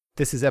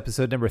This is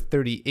episode number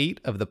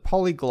 38 of the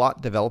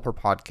Polyglot Developer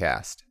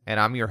Podcast, and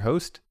I'm your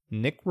host,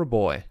 Nick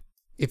Raboy.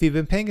 If you've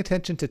been paying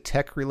attention to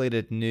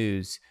tech-related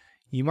news,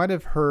 you might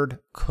have heard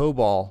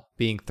COBOL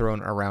being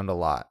thrown around a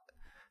lot.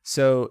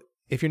 So,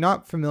 if you're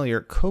not familiar,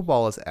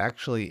 COBOL is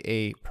actually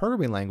a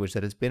programming language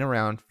that has been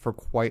around for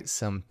quite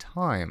some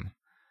time.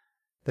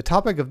 The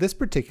topic of this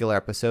particular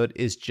episode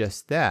is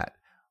just that.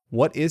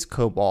 What is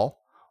COBOL?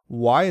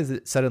 Why is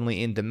it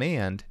suddenly in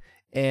demand?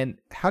 And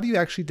how do you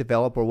actually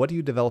develop, or what do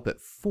you develop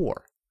it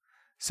for?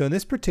 So in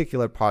this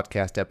particular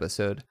podcast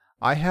episode,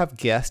 I have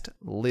guest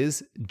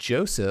Liz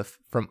Joseph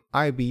from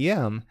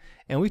IBM,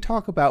 and we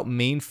talk about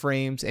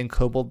mainframes and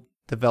COBOL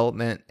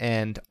development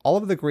and all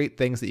of the great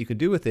things that you can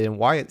do with it and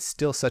why it's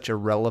still such a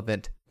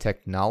relevant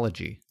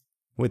technology.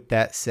 With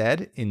that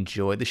said,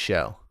 enjoy the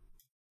show.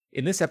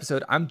 In this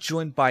episode, I'm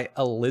joined by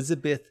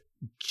Elizabeth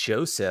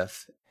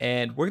Joseph,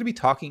 and we're going to be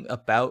talking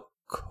about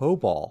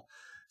COBOL.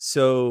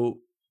 So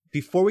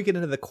before we get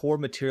into the core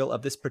material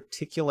of this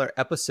particular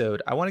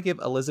episode, I want to give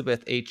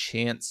Elizabeth a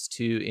chance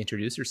to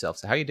introduce herself.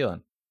 So how are you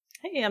doing?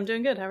 Hey, I'm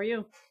doing good. How are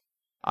you?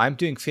 I'm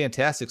doing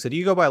fantastic. So do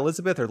you go by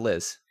Elizabeth or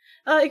Liz?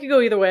 It could go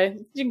either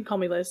way. You can call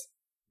me Liz.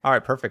 All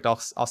right, perfect.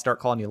 I'll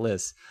start calling you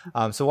Liz.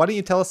 So why don't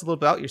you tell us a little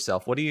about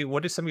yourself? What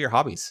are some of your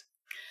hobbies?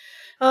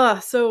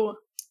 So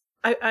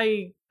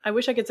I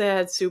wish I could say I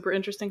had super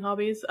interesting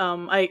hobbies.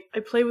 I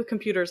play with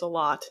computers a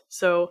lot.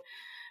 So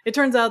it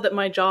turns out that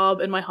my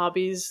job and my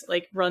hobbies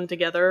run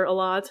together a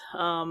lot.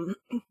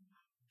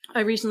 I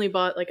recently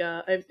bought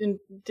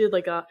did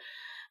a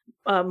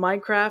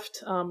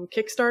Minecraft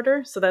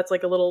Kickstarter. So that's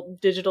like a little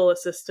digital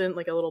assistant,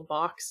 like a little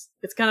box.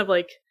 It's kind of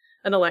like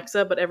an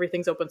Alexa, but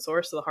everything's open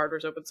source. So the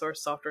hardware's open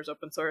source, software's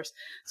open source.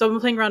 So I've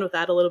been playing around with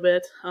that a little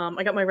bit.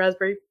 I got my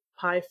Raspberry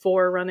Pi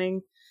 4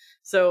 running.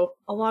 So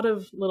a lot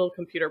of little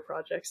computer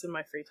projects in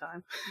my free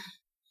time.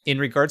 In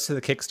regards to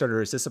the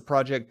Kickstarter, is this a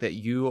project that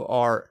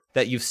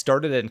you've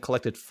started and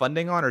collected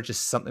funding on, or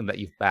just something that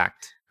you've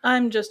backed?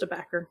 I'm just a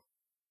backer.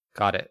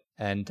 Got it.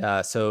 And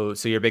so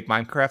you're a big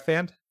Minecraft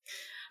fan?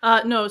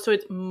 No, so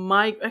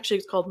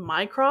it's called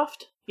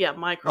Mycroft. Yeah,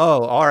 Mycroft.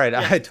 Oh, all right.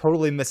 Yeah. I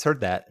totally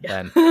misheard that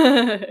then.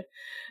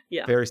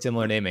 Yeah. Very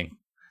similar naming.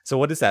 So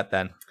what is that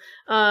then?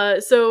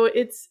 So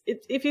it's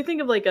if you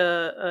think of like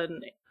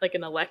an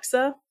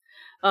Alexa,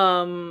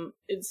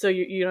 so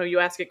you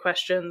ask it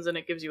questions and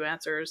it gives you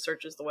answers,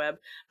 searches the web,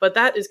 but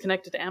that is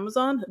connected to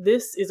Amazon.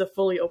 This is a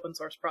fully open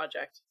source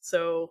project.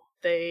 So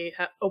they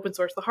open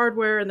source the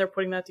hardware and they're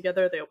putting that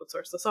together. They open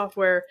source the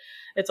software.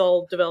 It's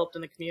all developed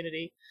in the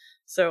community.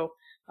 So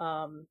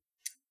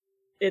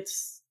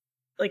it's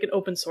like an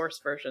open source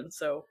version.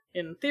 So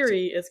in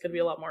theory, it's going to be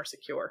a lot more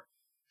secure.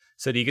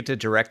 So do you get to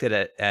direct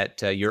it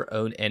at your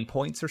own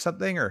endpoints or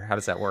something, or how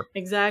does that work?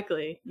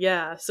 Exactly.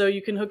 Yeah. So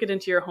you can hook it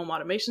into your home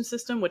automation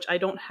system, which I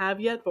don't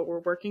have yet, but we're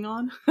working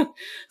on.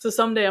 So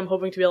someday I'm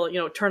hoping to be able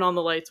to, turn on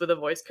the lights with a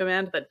voice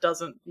command that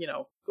doesn't,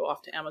 go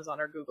off to Amazon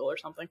or Google or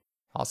something.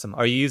 Awesome.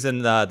 Are you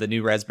using the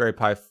new Raspberry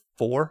Pi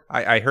 4?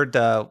 I heard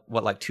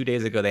 2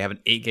 days ago they have an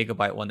 8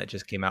 gigabyte one that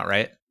just came out,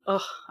 right?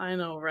 Oh, I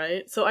know,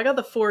 right? So I got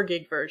the 4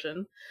 gig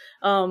version.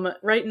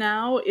 Right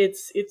now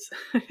it's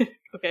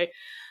okay.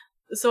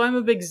 So I'm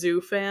a big zoo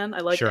fan.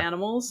 I like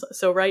animals.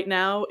 So right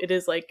now it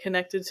is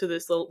connected to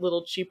this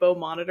little cheapo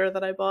monitor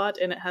that I bought,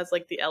 and it has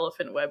the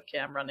elephant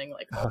webcam running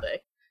all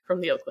day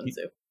from the Oakland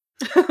Zoo.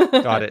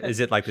 Got it. Is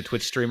it like the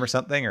Twitch stream or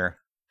something, or?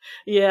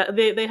 Yeah,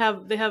 they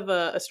have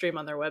a stream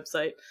on their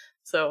website.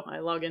 So I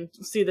log in,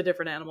 see the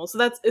different animals. So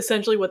that's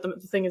essentially what the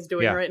thing is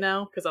doing right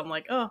now, because I'm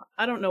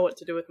I don't know what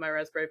to do with my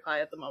Raspberry Pi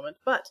at the moment,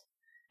 but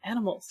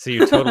animals. So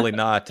you're totally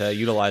not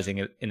utilizing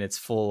it in its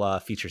full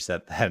feature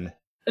set then.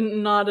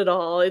 Not at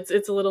all. It's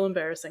a little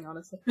embarrassing,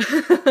 honestly.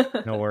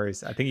 No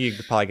worries. I think you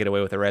could probably get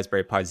away with a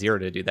Raspberry Pi Zero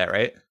to do that,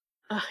 right?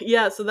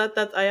 Yeah. So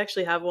that I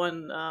actually have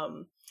one.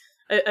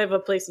 I have a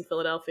place in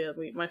Philadelphia.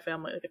 My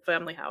family, like a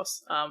family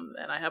house,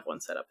 and I have one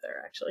set up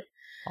there actually.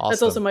 Awesome.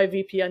 That's also my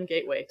VPN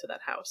gateway to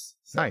that house.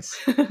 So. Nice.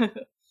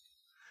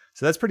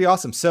 So that's pretty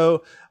awesome.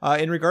 So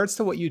in regards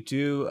to what you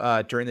do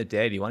during the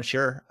day, do you want to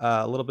share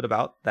a little bit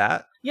about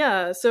that?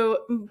 Yeah, so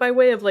by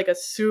way of a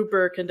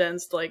super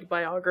condensed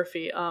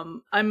biography,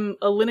 I'm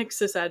a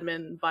Linux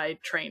sysadmin by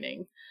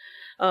training.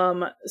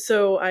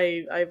 So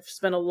I've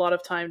spent a lot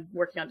of time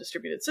working on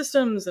distributed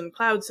systems and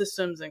cloud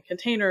systems and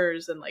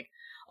containers and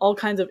all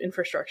kinds of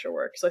infrastructure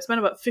work. So I spent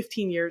about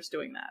 15 years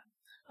doing that.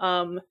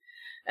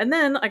 And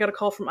then I got a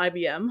call from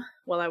IBM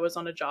while I was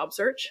on a job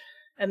search,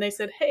 and they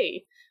said,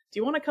 "Hey, do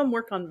you want to come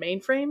work on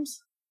mainframes?"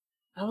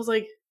 I was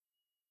like,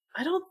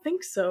 I don't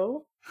think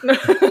so.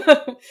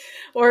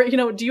 Or,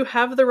 do you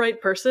have the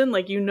right person?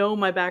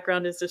 My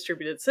background is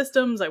distributed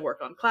systems. I work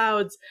on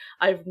clouds.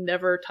 I've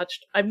never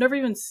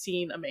even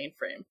seen a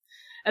mainframe.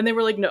 And they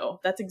were like, no,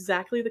 that's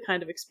exactly the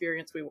kind of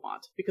experience we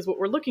want. Because what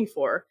we're looking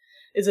for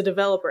is a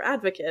developer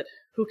advocate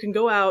who can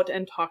go out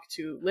and talk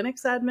to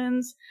Linux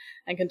admins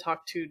and can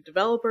talk to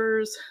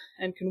developers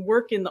and can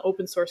work in the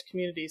open source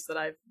communities that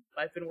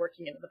I've been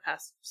working in the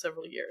past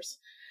several years.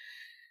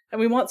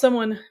 And we want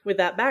someone with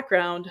that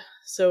background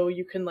so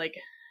you can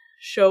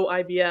show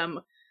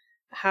IBM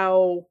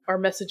how our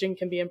messaging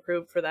can be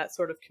improved for that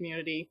sort of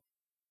community,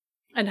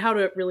 and how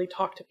to really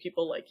talk to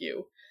people like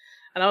you.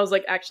 And I was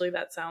like, actually,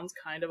 that sounds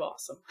kind of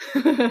awesome.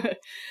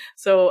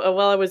 So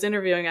while I was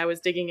interviewing, I was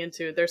digging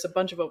into, there's a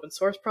bunch of open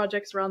source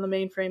projects around the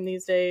mainframe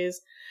these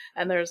days,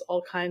 and there's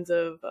all kinds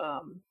of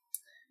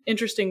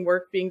interesting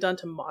work being done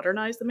to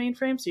modernize the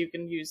mainframe. So you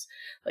can use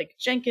like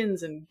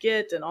Jenkins and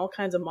Git and all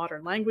kinds of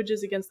modern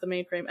languages against the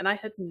mainframe, and I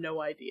had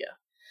no idea.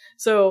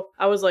 So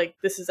I was like,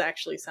 this is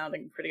actually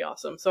sounding pretty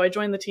awesome. So I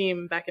joined the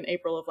team back in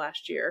April of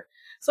last year.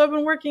 So I've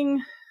been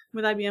working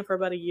with IBM for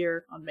about a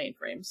year on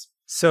mainframes.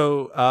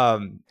 So,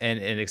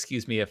 and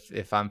excuse me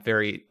if I'm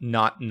very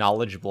not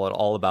knowledgeable at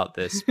all about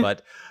this,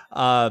 but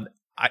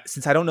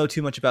since I don't know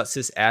too much about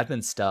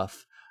sysadmin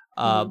stuff,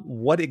 Mhm.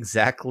 what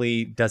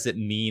exactly does it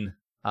mean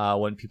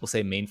when people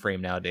say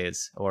mainframe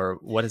nowadays, or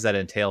what does that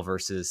entail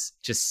versus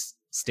just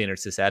standard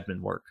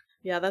sysadmin work?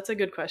 Yeah, that's a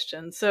good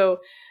question.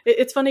 So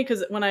it's funny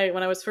because when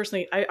I was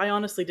firstly, I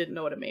honestly didn't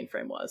know what a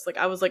mainframe was. Like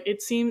I was like,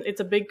 it seemed it's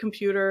a big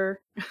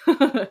computer.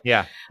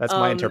 Yeah, that's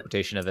my um,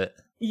 interpretation of it.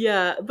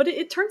 yeah, but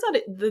it turns out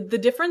the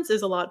difference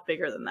is a lot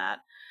bigger than that.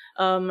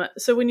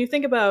 So when you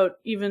think about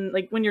even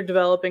like when you're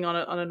developing on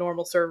a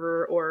normal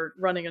server or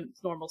running a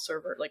normal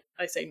server, like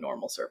I say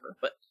normal server,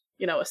 but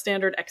a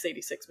standard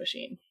x86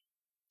 machine,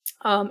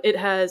 it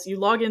has you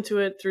log into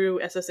it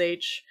through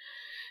SSH.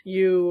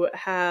 You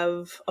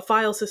have a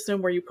file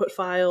system where you put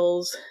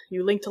files,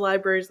 you link to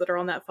libraries that are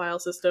on that file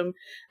system,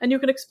 and you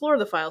can explore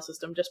the file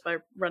system just by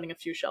running a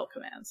few shell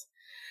commands.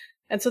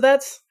 And so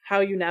that's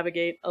how you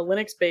navigate a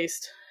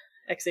Linux-based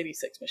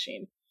x86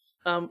 machine.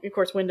 Of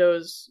course,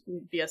 Windows,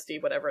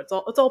 BSD, whatever, it's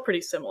all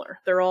pretty similar.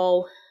 They're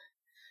all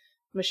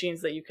machines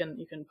that you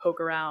can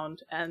poke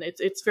around, and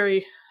it's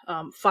very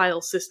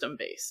file system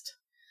based.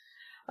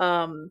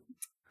 Um,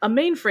 a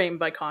mainframe,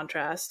 by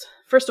contrast,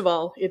 first of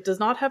all, it does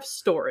not have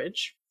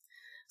storage.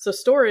 So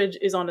storage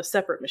is on a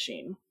separate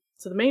machine.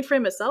 So the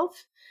mainframe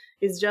itself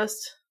is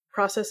just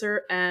processor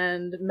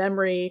and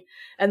memory,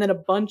 and then a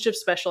bunch of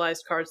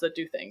specialized cards that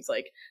do things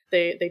like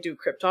they do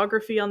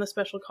cryptography on the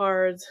special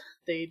cards.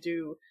 They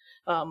do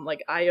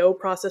like I/O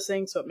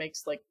processing, so it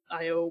makes like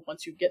I/O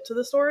once you get to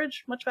the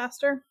storage much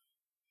faster.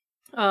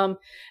 And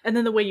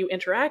then the way you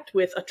interact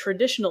with a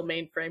traditional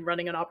mainframe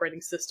running an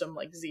operating system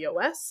like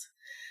ZOS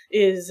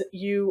is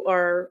you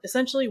are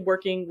essentially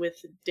working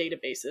with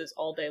databases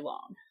all day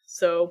long.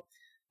 So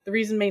the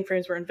reason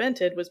mainframes were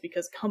invented was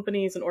because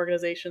companies and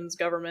organizations,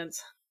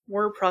 governments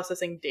were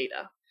processing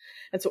data.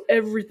 And so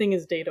everything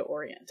is data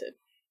oriented.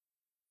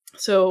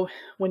 So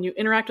when you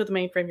interact with the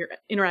mainframe, you're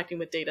interacting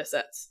with data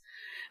sets.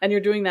 And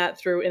you're doing that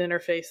through an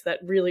interface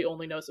that really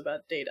only knows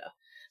about data.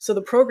 So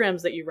the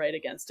programs that you write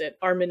against it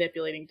are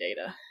manipulating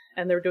data,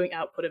 and they're doing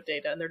output of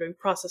data, and they're doing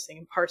processing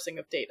and parsing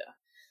of data.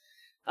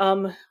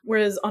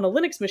 Whereas on a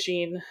Linux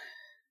machine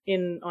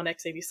on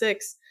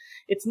x86,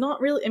 it's not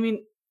really, I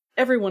mean,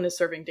 everyone is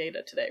serving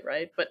data today,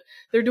 right? But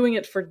they're doing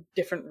it for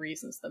different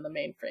reasons than the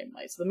mainframe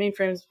might. So the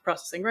mainframe's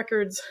processing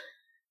records,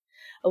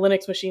 a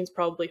Linux machine's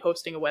probably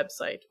hosting a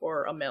website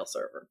or a mail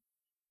server.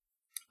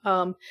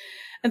 And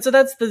so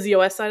that's the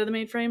ZOS side of the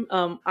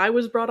mainframe. I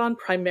was brought on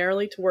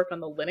primarily to work on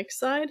the Linux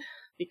side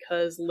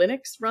because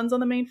Linux runs on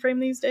the mainframe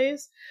these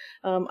days.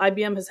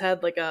 IBM has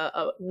had like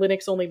a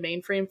Linux-only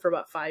mainframe for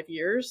about 5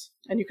 years,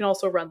 and you can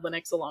also run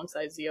Linux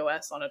alongside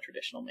ZOS on a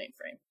traditional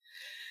mainframe.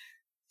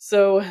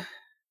 So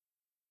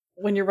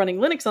when you're running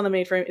Linux on the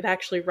mainframe, it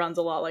actually runs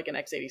a lot like an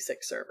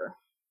x86 server.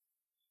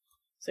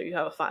 So you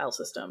have a file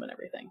system and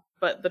everything.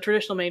 But the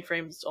traditional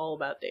mainframe is all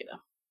about data.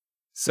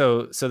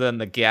 So then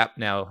the gap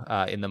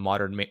now in the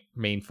modern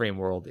mainframe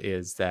world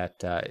is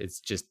that it's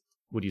just,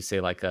 would you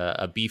say, like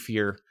a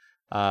beefier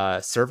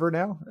server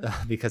now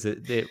because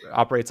it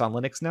operates on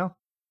Linux now?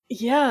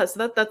 Yeah,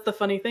 so that's the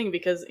funny thing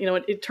because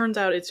it turns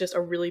out it's just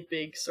a really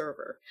big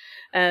server,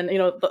 and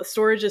the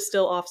storage is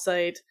still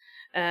offsite,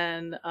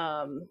 and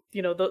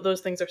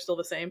those things are still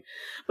the same,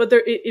 but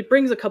it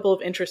brings a couple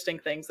of interesting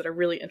things that are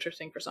really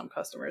interesting for some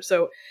customers.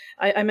 So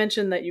I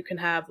mentioned that you can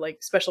have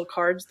like special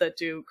cards that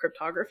do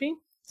cryptography.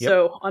 Yep.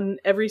 So on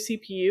every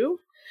CPU,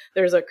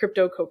 there's a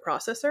crypto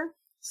coprocessor.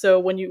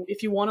 So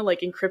if you want to like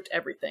encrypt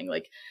everything,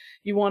 like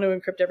you want to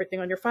encrypt everything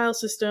on your file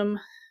system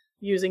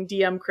using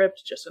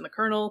dmcrypt just in the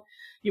kernel,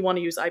 you want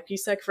to use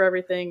IPsec for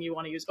everything, you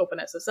want to use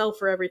OpenSSL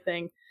for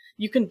everything,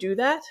 you can do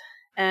that.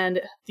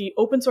 And the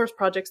open source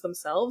projects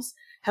themselves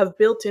have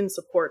built-in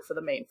support for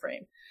the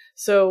mainframe.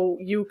 So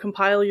you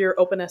compile your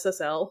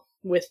OpenSSL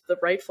with the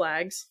right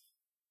flags,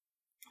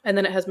 and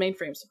then it has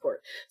mainframe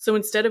support. So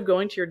instead of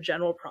going to your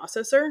general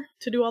processor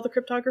to do all the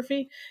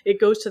cryptography, it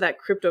goes to that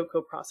crypto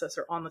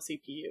coprocessor on the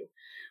CPU,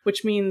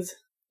 which means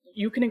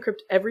you can encrypt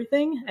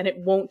everything and it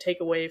won't take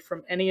away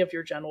from any of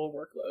your general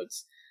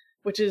workloads,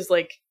 which is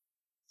like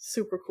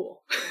super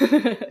cool.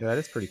 Yeah, that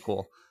is pretty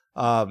cool.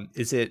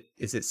 Is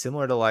it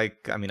similar to,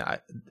 like, I mean,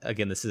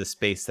 again, this is a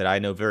space that I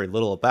know very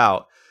little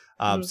about.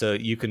 So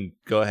you can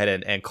go ahead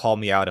and call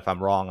me out if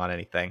I'm wrong on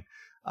anything.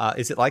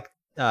 Is it like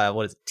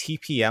what is it,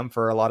 TPM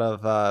for a lot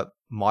of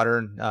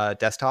modern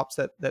desktops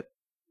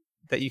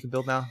that you can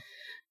build now?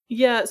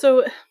 Yeah,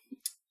 so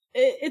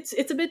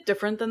It's a bit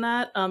different than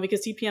that,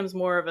 because TPM is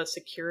more of a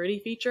security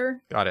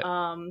feature. Got it.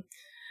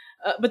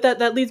 But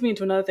that leads me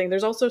into another thing.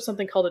 There's also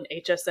something called an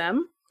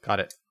HSM, Got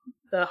it.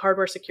 the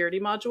hardware security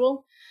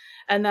module,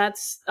 and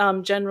that's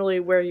generally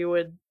where you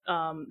would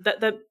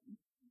that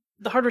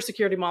the hardware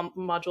security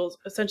modules,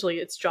 essentially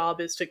its job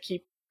is to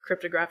keep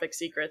cryptographic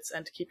secrets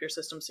and to keep your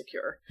system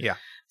secure. Yeah.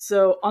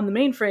 So on the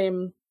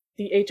mainframe,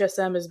 the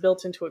HSM is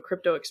built into a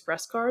crypto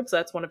express card. So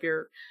that's one of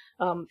your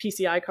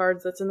PCI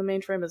cards that's in the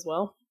mainframe as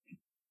well.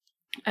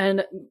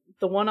 And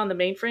the one on the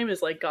mainframe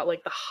is like got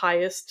like the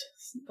highest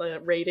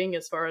rating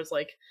as far as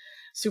like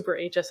super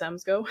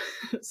HSMs go.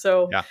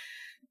 So Yeah.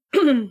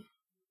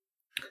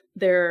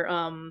 they're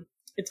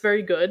it's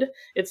very good.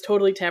 It's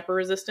totally tamper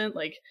resistant.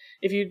 Like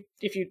if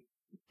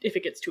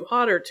it gets too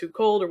hot or too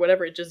cold or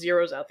whatever, it just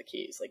zeroes out the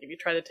keys. Like if you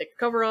try to take the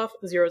cover off,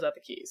 it zeroes out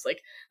the keys.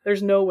 Like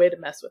there's no way to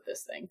mess with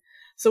this thing.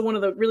 So one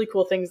of the really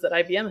cool things that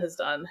IBM has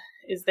done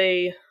is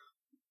they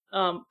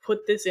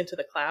put this into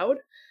the cloud.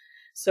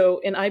 So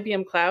in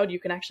IBM Cloud, you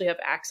can actually have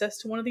access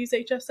to one of these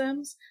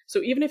HSMs.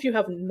 So even if you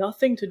have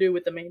nothing to do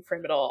with the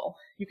mainframe at all,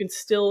 you can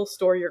still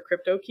store your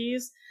crypto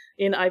keys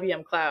in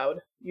IBM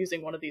Cloud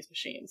using one of these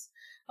machines.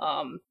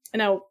 And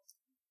now,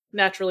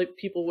 naturally,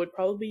 people would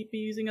probably be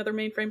using other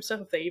mainframe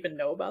stuff if they even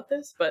know about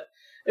this, but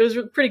it was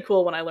pretty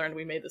cool when I learned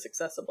we made this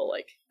accessible,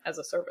 like, as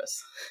a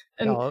service.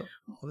 And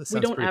this we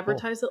don't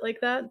advertise it like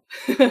that.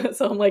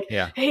 So I'm like,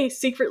 hey,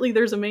 secretly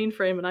there's a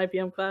mainframe in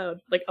IBM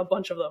Cloud, like a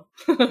bunch of them.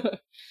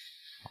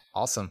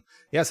 Awesome.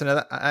 Yeah. So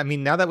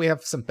now that we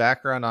have some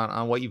background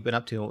on what you've been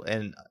up to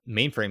and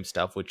mainframe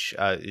stuff, which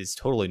is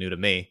totally new to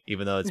me,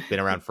 even though it's been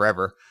around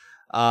forever.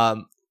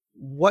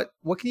 What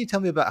can you tell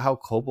me about how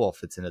COBOL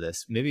fits into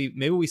this? Maybe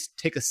we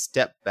take a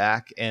step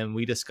back and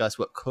we discuss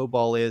what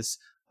COBOL is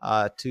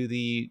to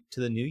the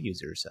new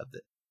users of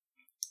it.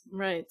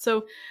 Right.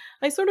 So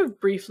I sort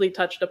of briefly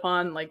touched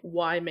upon like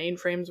why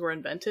mainframes were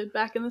invented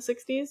back in the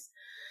 60s.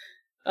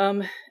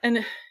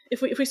 And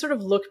if we sort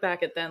of look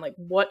back at then, like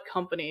what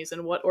companies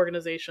and what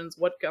organizations,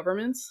 what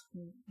governments,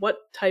 what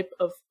type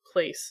of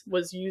place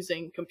was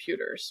using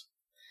computers.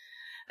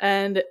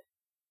 And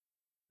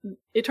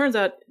it turns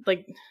out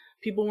like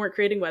people weren't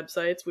creating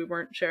websites, we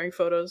weren't sharing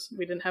photos,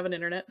 we didn't have an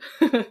internet.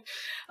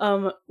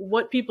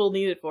 What people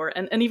needed for,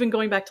 and even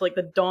going back to like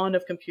the dawn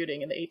of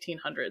computing in the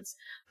 1800s,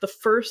 the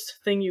first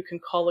thing you can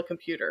call a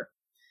computer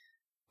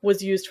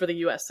was used for the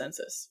US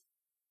Census.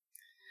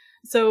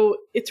 So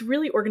it's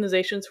really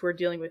organizations who are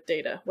dealing with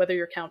data, whether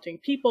you're counting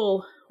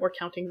people or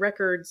counting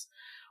records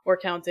or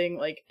counting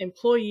like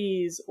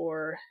employees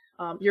or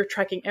you're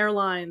tracking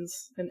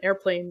airlines and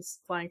airplanes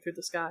flying through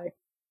the sky.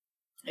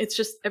 It's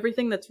just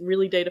everything that's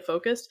really data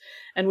focused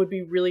and would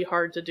be really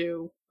hard to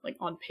do like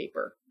on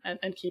paper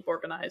and keep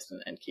organized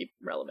and keep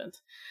relevant.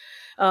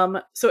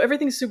 So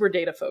everything's super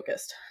data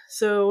focused.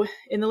 So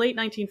in the late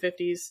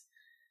 1950s,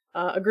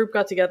 a group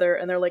got together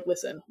and they're like,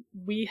 listen,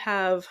 we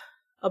have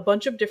a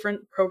bunch of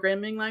different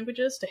programming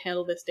languages to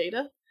handle this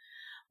data,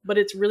 but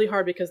it's really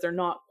hard because they're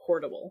not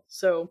portable.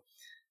 So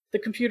the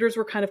computers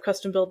were kind of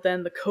custom built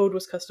then, the code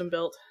was custom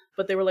built,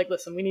 but they were like,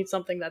 listen, we need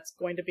something that's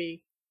going to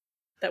be,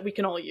 that we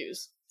can all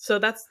use. So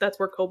that's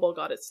where COBOL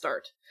got its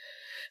start.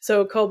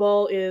 So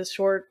COBOL is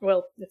short,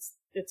 well,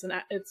 it's an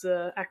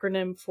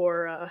acronym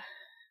for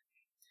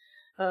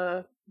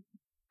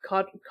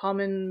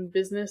Common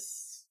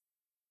Business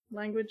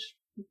Language.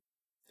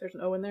 There's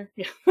an O in there.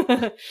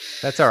 Yeah.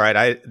 That's all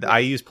right. I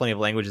use plenty of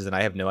languages and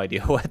I have no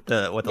idea what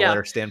the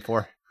letters stand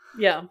for.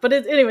 Yeah, but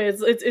anyway,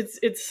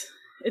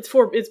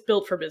 it's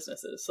built for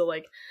businesses. So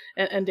like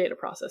and data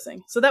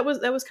processing. So that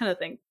was kind of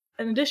thing.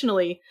 And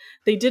additionally,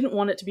 they didn't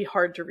want it to be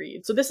hard to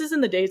read. So this is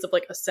in the days of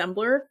like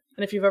assembler,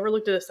 and if you've ever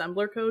looked at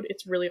assembler code,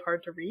 it's really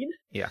hard to read.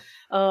 Yeah.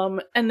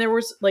 And there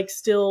was like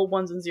still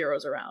ones and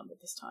zeros around at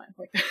this time.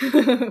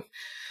 Like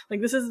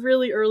like this is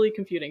really early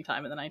computing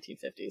time in the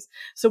 1950s.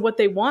 So what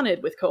they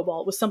wanted with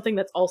COBOL was something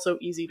that's also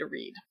easy to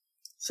read.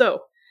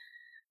 So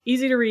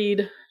easy to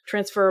read,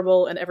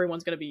 transferable, and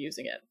everyone's going to be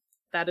using it.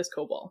 That is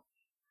COBOL.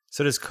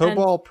 So does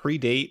COBOL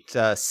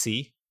predate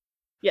C?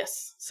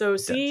 Yes. So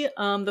C,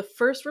 the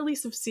first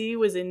release of C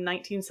was in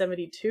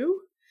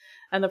 1972,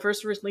 and the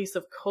first release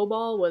of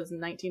COBOL was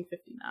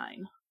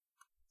 1959.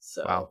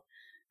 So wow.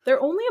 They're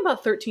only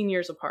about 13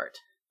 years apart,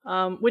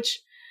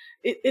 which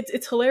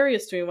it's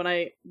hilarious to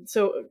me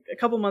so a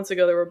couple months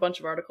ago, there were a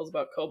bunch of articles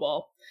about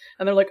COBOL,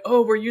 and they're like,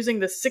 oh, we're using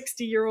the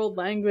 60-year-old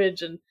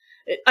language, and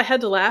I had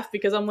to laugh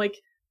because I'm like,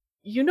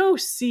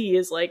 C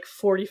is like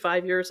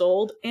 45 years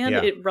old, and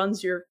it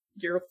runs your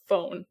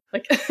phone.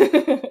 Like,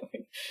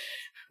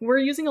 we're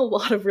using a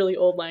lot of really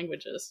old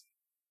languages.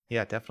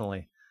 Yeah,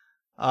 definitely.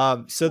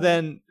 So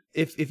then,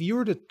 if you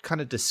were to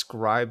kind of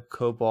describe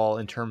COBOL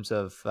in terms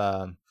of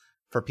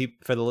for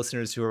the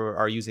listeners who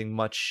are using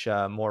much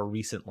more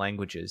recent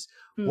languages,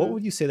 what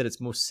would you say that it's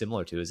most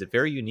similar to? Is it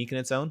very unique in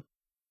its own?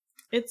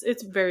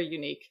 It's very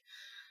unique,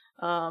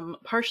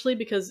 partially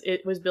because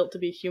it was built to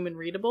be human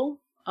readable.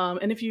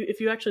 And if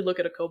you actually look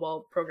at a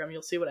COBOL program,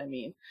 you'll see what I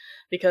mean,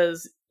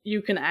 because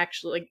you can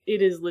actually, like,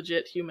 it is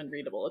legit human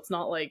readable. It's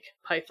not like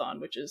Python,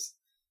 which is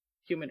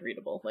human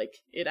readable. Like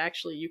it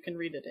actually, you can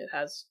read it.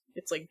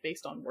 It's like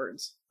based on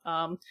words.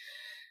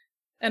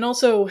 And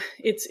also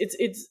it's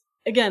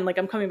again, like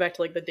I'm coming back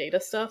to like the data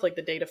stuff, like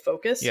the data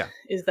focus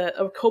is that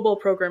a COBOL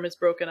program is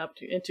broken up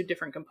into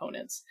different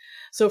components.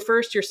 So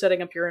first you're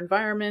setting up your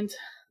environment,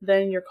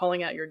 then you're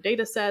calling out your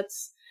data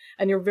sets,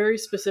 and you're very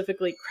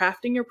specifically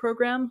crafting your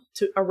program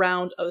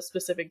around a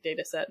specific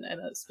data set and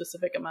a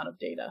specific amount of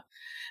data.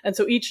 And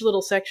so each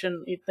little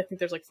section, I think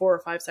there's like 4 or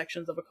 5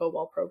 sections of a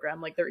COBOL program,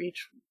 like they're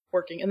each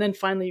working. And then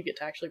finally you get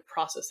to actually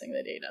processing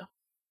the data,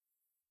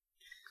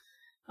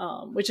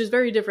 which is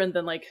very different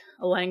than like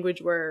a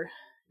language where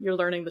you're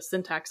learning the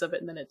syntax of it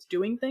and then it's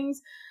doing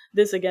things.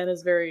 This again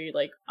is very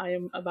like, I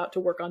am about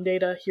to work on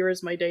data. Here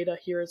is my data.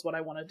 Here is what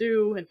I want to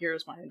do. And here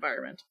is my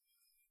environment.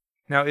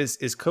 Now, is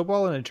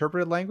COBOL an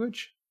interpreted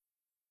language?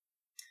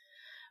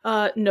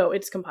 No,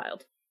 it's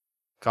compiled.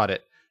 Got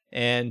it.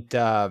 And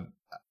I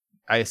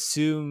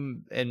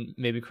assume, and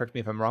maybe correct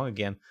me if I'm wrong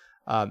again,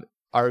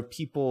 are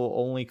people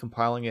only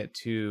compiling it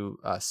to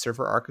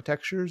server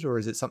architectures, or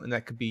is it something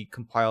that could be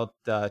compiled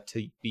to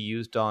be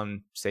used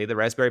on, say, the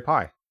Raspberry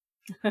Pi?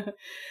 So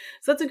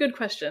that's a good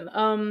question.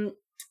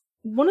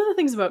 One of the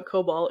things about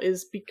COBOL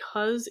is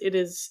because it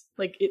is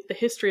like the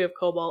history of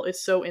COBOL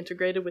is so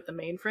integrated with the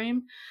mainframe.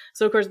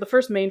 So of course the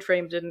first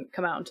mainframe didn't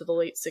come out until the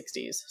late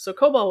 60s. So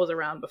COBOL was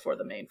around before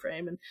the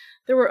mainframe, and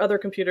there were other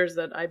computers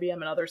that IBM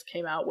and others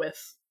came out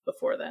with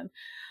before then.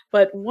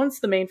 But once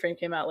the mainframe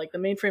came out, like the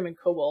mainframe and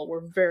COBOL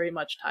were very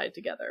much tied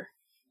together.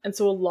 And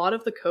so a lot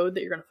of the code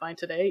that you're going to find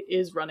today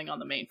is running on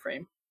the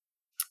mainframe.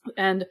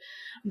 And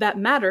that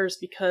matters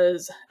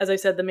because, as I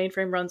said, the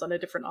mainframe runs on a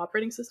different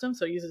operating system,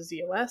 so it uses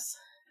ZOS.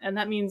 And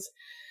that means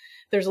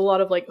there's a lot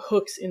of like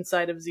hooks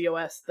inside of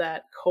ZOS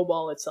that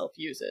COBOL itself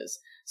uses.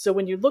 So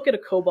when you look at a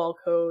COBOL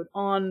code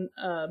on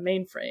a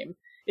mainframe,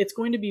 it's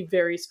going to be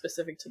very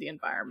specific to the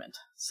environment.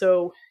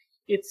 So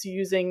it's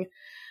using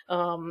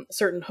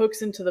certain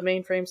hooks into the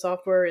mainframe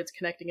software. It's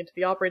connecting into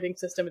the operating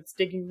system. It's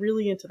digging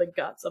really into the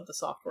guts of the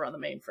software on the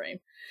mainframe.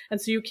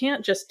 And so you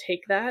can't just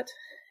take that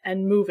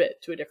and move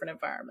it to a different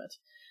environment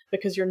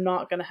because you're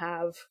not going to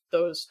have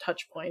those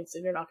touch points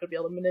and you're not going to be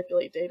able to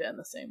manipulate data in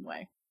the same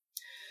way.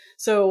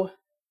 So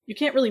you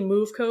can't really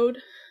move code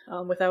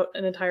without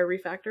an entire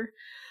refactor,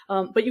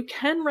 but you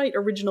can write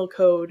original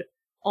code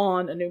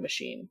on a new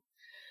machine.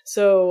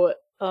 So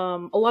a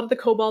lot of the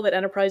COBOL that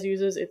enterprise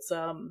uses, it's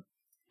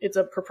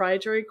a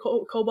proprietary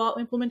COBOL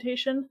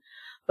implementation,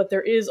 but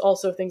there is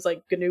also things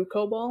like GNU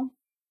COBOL,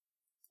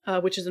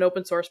 which is an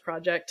open source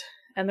project,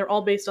 and they're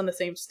all based on the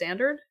same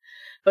standard.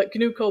 But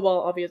GNU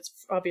COBOL,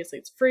 obviously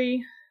it's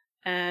free,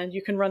 and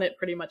you can run it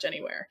pretty much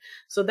anywhere.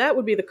 So that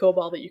would be the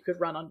COBOL that you could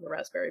run on your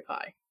Raspberry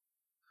Pi.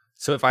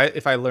 So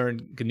if I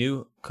learned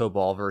GNU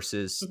COBOL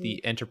versus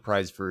the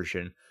enterprise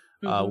version,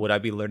 would I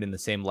be learning the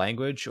same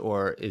language,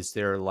 or is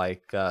there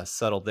like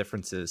subtle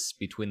differences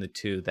between the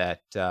two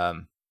that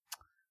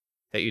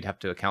you'd have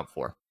to account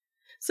for?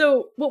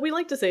 So what we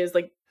like to say is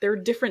like there are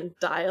different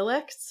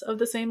dialects of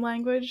the same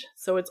language.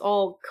 So it's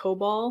all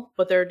COBOL,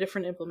 but there are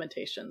different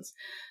implementations.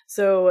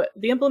 So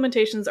the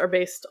implementations are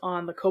based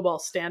on the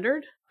COBOL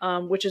standard,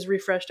 which is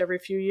refreshed every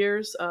few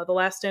years. The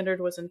last standard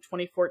was in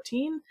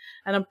 2014,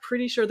 and I'm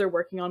pretty sure they're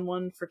working on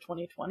one for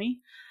 2020.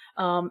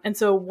 And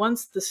so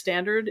once the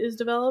standard is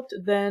developed,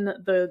 then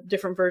the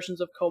different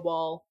versions of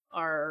COBOL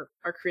are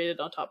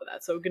created on top of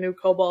that. So GNU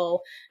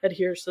COBOL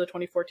adheres to the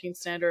 2014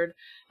 standard.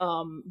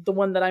 The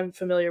one that I'm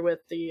familiar with,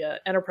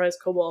 the Enterprise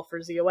COBOL for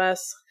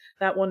ZOS,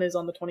 that one is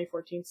on the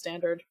 2014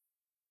 standard.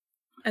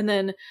 And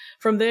then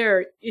from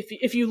there,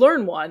 if you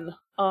learn one,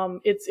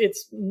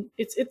 it's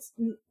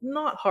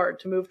not hard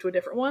to move to a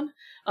different one.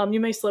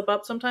 You may slip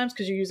up sometimes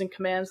because you're using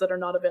commands that are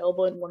not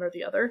available in one or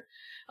the other.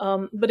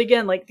 But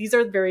again, like these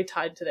are very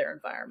tied to their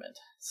environment.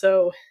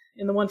 So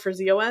in the one for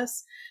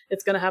ZOS,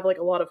 it's going to have like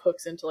a lot of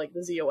hooks into like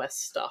the ZOS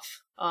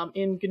stuff.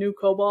 In GNU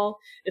COBOL,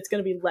 it's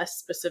going to be less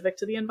specific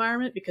to the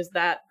environment because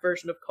that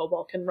version of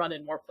COBOL can run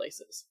in more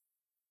places.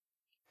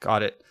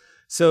 Got it.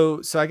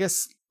 So I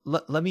guess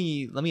let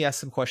me ask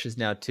some questions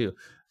now too.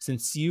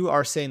 Since you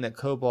are saying that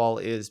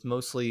COBOL is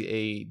mostly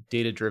a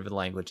data-driven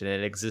language and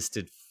it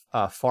existed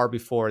far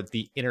before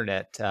the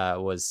internet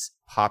was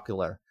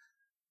popular,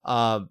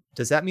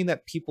 does that mean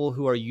that people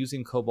who are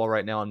using COBOL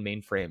right now on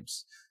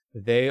mainframes,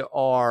 they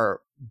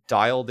are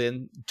dialed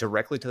in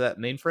directly to that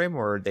mainframe,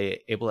 or are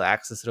they able to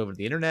access it over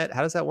the internet?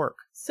 How does that work?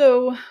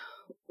 So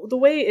the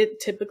way it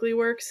typically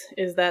works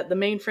is that the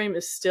mainframe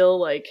is still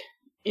like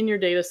in your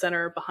data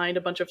center behind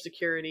a bunch of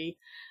security.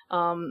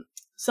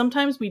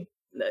 Sometimes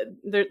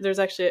there's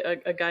actually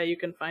a guy you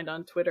can find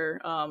on Twitter.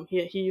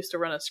 He used to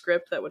run a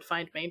script that would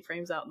find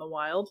mainframes out in the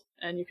wild,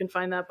 and you can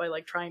find that by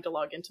like trying to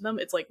log into them.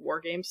 It's like war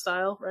game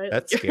style, right?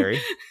 That's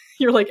scary.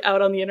 You're like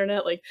out on the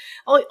internet, like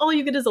all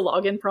you get is a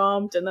login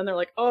prompt, and then they're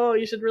like, oh,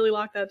 you should really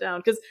lock that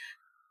down, because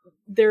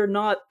they're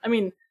not. I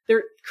mean,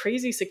 they're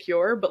crazy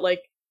secure, but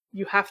like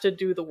you have to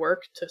do the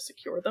work to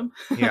secure them.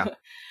 Yeah.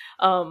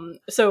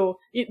 So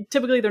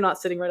typically they're not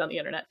sitting right on the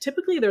internet.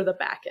 Typically they're the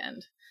back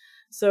end.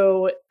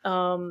 So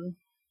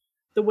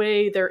the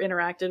way they're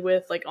interacted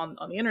with, like on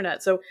the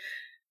internet. So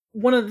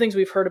one of the things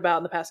we've heard about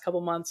in the past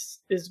couple months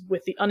is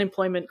with the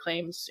unemployment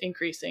claims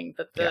increasing,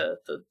 that the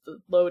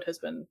load has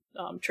been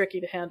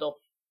tricky to handle.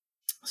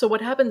 So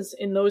what happens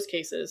in those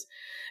cases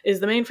is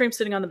the mainframe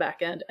sitting on the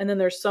back end, and then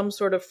there's some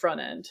sort of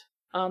front end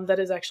that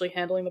is actually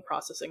handling the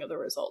processing of the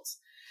results.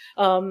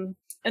 And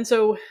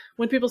so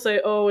when people say,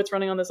 oh, it's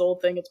running on this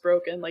old thing, it's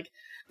broken, like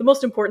the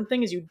most important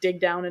thing is you dig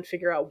down and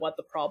figure out what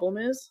the problem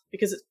is,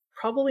 because it's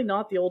probably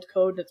not the old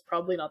code, and it's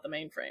probably not the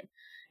mainframe.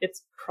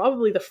 It's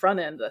probably the front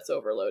end that's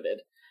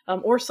overloaded,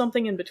 or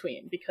something in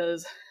between,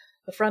 because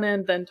the front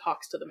end then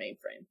talks to the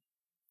mainframe.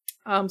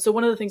 So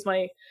one of the things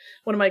one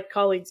of my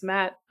colleagues,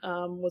 Matt,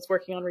 was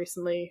working on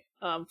recently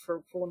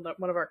for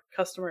one of our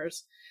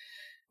customers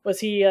was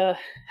he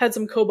had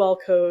some COBOL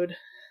code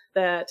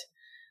that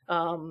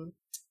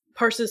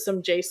parses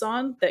some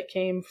JSON that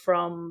came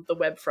from the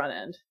web front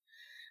end.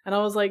 And I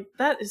was like,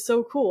 that is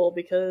so cool,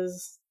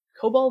 because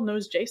COBOL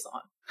knows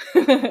JSON.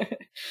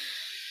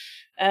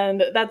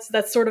 And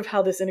that's sort of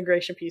how this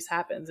integration piece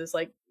happens, is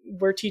like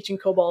we're teaching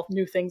COBOL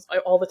new things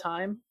all the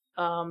time.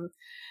 And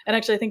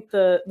actually, I think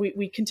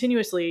we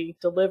continuously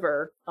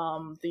deliver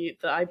the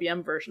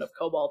IBM version of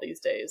COBOL these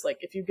days. Like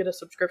if you get a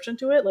subscription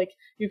to it, like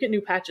you get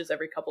new patches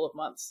every couple of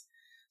months.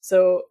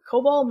 So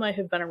COBOL might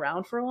have been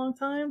around for a long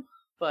time,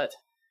 but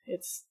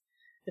it's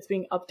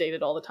being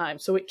updated all the time,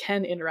 so it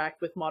can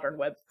interact with modern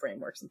web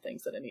frameworks and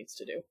things that it needs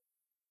to do.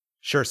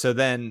 Sure. So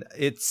then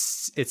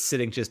it's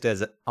sitting just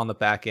as on the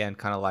back end,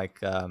 kind of like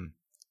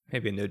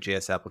maybe a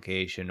Node.js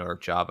application or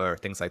Java or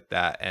things like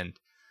that, and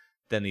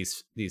then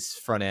these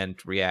front end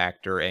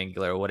React or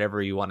Angular or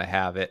whatever you want to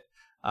have it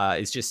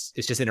it's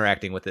just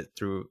interacting with it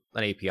through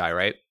an API,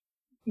 right?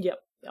 Yep.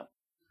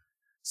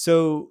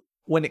 So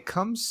when it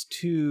comes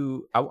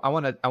to, I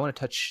want to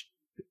touch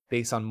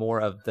base on more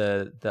of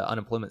the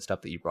unemployment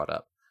stuff that you brought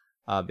up,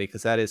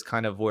 because that is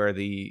kind of where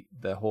the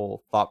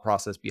whole thought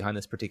process behind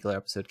this particular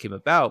episode came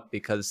about,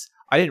 because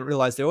I didn't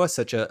realize there was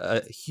such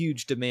a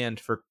huge demand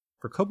for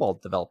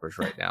COBOL developers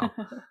right now.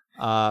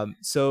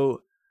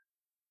 So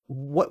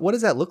what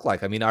does that look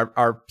like? I mean,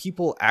 are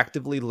people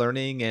actively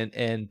learning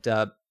and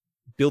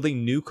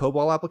building new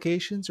COBOL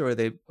applications, or are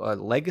they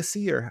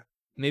legacy, or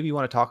maybe you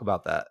want to talk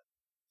about that?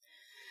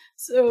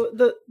 So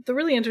the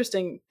really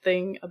interesting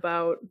thing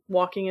about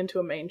walking into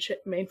a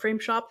mainframe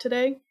shop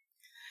today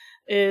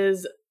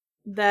is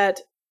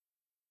that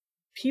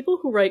people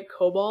who write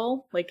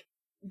COBOL, like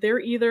they're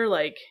either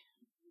like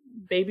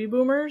baby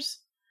boomers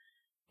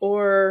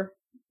or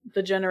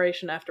the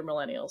generation after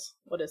millennials.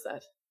 What is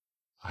that?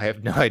 I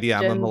have no idea.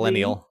 I'm a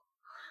millennial. Z?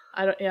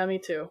 I don't. Yeah, me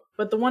too.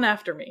 But the one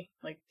after me,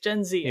 like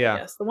Gen Z, yeah. I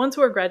guess, the ones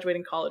who are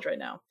graduating college right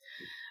now.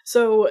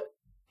 So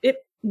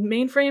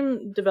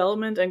mainframe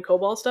development and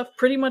COBOL stuff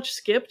pretty much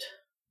skipped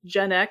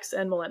Gen X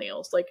and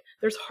millennials. Like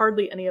there's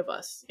hardly any of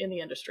us in the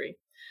industry.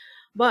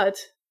 But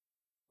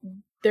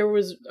there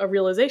was a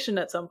realization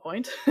at some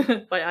point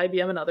by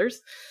IBM and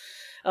others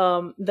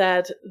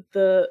that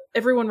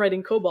everyone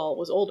writing COBOL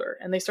was older,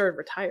 and they started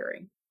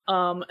retiring.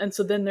 And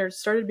so then there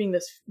started being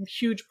this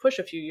huge push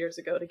a few years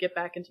ago to get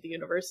back into the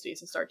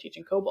universities and start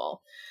teaching COBOL.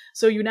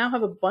 So you now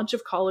have a bunch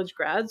of college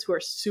grads who are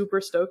super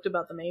stoked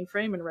about the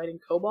mainframe and writing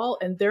COBOL,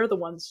 and they're the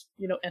ones,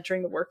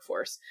 entering the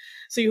workforce.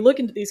 So you look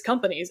into these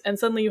companies, and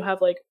suddenly you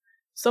have like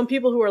some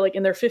people who are like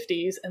in their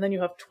 50s, and then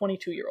you have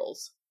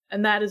 22-year-olds.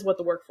 And that is what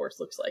the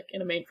workforce looks like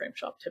in a mainframe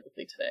shop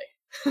typically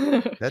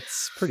today.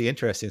 That's pretty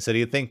interesting. So do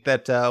you think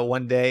that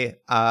one day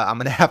I'm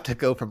going to have to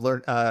go from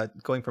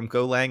going from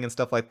Golang and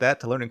stuff like that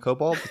to learning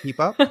COBOL to keep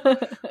up?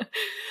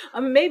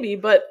 Maybe,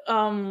 but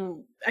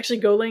actually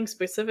Golang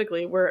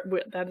specifically,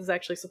 that is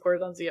actually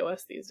supported on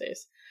ZOS these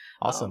days.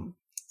 Awesome.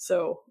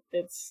 So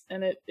it's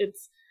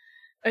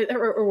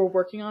or we're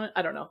working on it.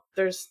 I don't know.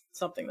 There's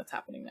something that's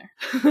happening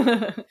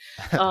there.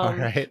 All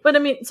right. But I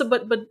mean,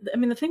 but I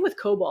mean, the thing with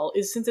COBOL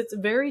is, since it's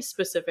very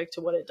specific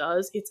to what it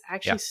does, it's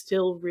actually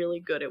still really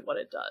good at what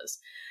it does.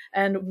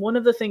 And one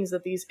of the things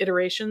that these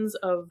iterations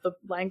of the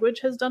language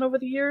has done over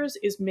the years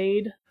is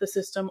made the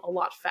system a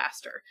lot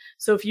faster.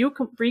 So if you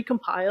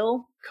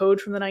recompile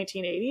code from the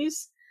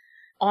 1980s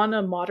on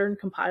a modern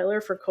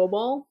compiler for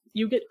COBOL,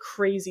 you get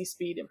crazy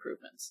speed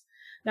improvements.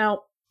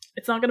 Now,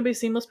 it's not going to be a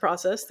seamless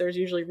process. There's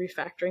usually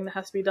refactoring that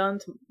has to be done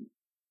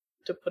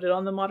to put it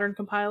on the modern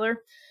compiler.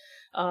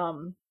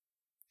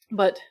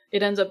 But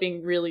it ends up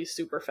being really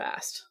super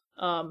fast.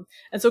 And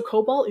so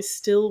COBOL is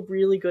still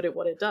really good at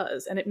what it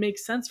does. And it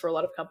makes sense for a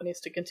lot of companies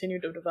to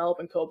continue to develop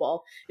in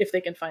COBOL if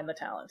they can find the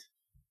talent.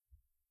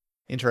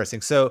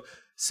 Interesting. So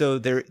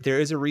there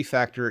is a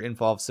refactor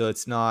involved. So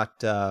it's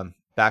not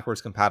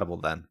backwards compatible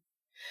then.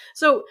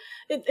 So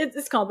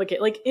it's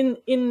complicated. Like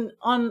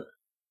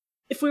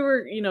if we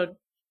were,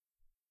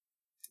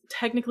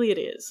 technically it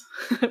is,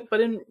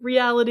 but in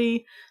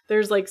reality,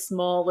 there's like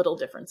small little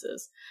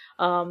differences.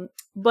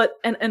 But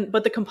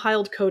the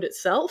compiled code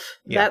itself,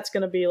 that's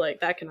going to be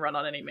like, that can run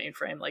on any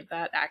mainframe. Like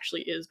that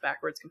actually is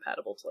backwards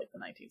compatible to like the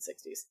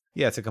 1960s.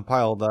 Yeah, it's a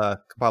compiled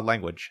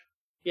language.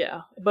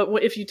 Yeah, but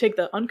if you take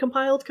the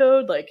uncompiled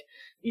code, like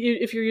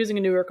if you're using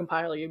a newer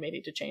compiler, you may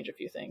need to change a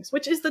few things.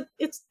 Which is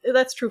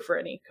that's true for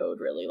any code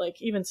really. Like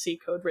even C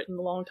code written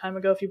a long time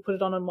ago, if you put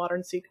it on a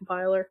modern C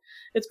compiler,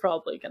 it's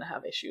probably going to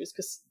have issues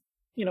because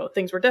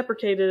things were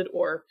deprecated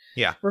or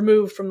Yeah.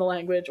 removed from the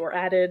language or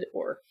added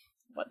or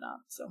whatnot.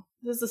 So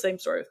this is the same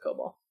story with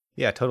COBOL.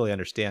 Yeah, totally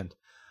understand.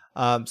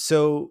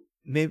 So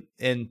maybe,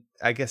 and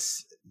I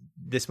guess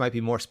this might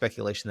be more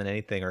speculation than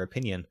anything or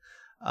opinion,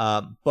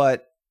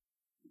 but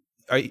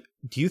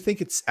do you think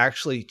it's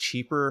actually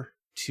cheaper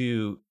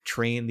to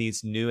train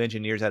these new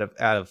engineers out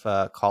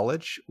of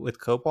college with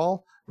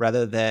COBOL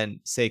rather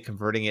than, say,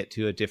 converting it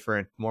to a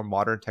different, more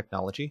modern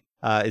technology?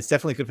 It's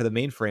definitely good for the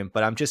mainframe,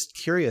 but I'm just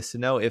curious to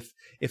know if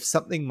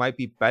something might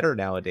be better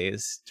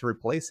nowadays to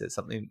replace it,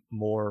 something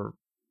more.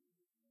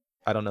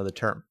 I don't know the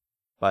term,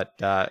 but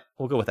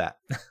we'll go with that.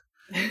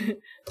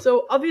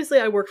 So obviously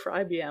I work for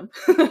IBM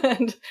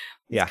and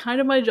it's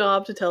kind of my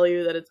job to tell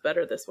you that it's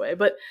better this way.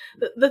 But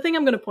the thing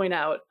I'm going to point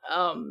out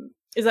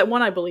is that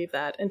one, I believe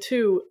that, and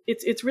two,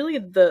 it's really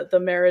the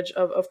marriage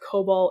of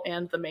COBOL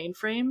and the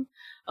mainframe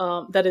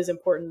that is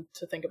important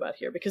to think about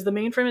here, because the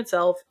mainframe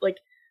itself, like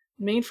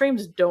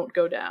mainframes don't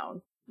go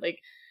down. Like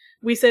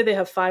we say they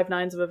have 5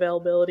 nines of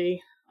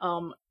availability.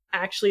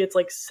 Actually it's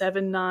like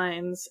 7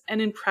 nines,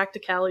 and in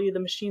practicality the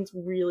machines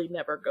really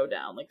never go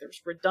down. Like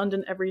there's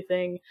redundant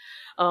everything.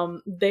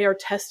 They are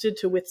tested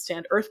to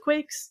withstand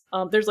earthquakes.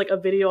 There's like a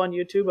video on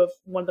YouTube of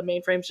one of the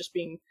mainframes just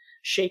being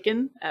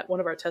shaken at one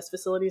of our test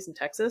facilities in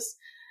Texas,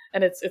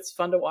 and it's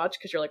fun to watch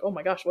because you're like, oh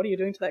my gosh, what are you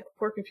doing to that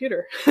poor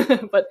computer?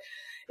 But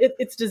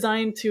it's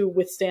designed to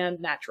withstand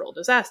natural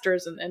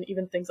disasters and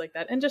even things like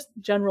that, and just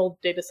general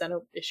data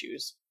center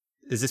issues.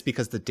 Is this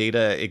because the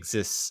data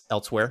exists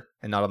elsewhere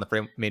and not on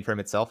the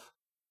mainframe itself?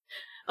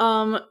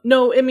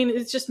 No, I mean,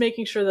 it's just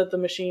making sure that the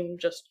machine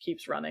just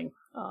keeps running.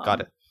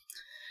 Got it.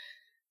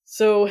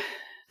 So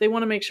they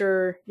want to make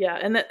sure, yeah,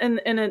 and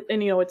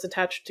it's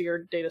attached to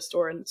your data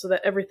store, and so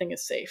that everything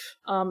is safe.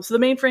 So the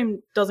mainframe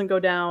doesn't go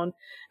down,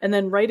 and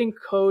then writing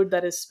code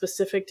that is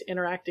specific to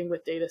interacting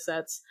with data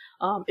sets,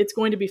 it's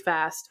going to be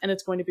fast and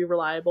it's going to be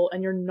reliable,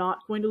 and you're not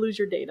going to lose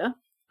your data.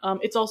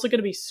 It's also going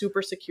to be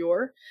super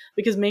secure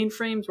because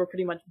mainframes were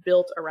pretty much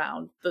built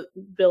around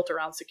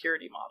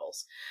security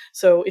models.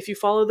 So if you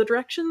follow the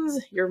directions,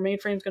 your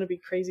mainframe's going to be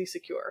crazy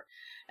secure.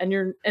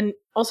 And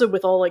also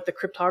with all like the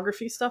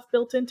cryptography stuff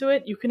built into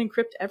it, you can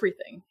encrypt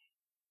everything.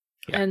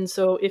 Yeah. And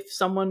so if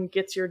someone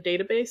gets your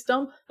database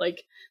dump,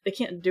 like they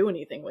can't do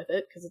anything with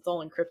it because it's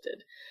all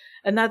encrypted.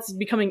 And that's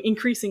becoming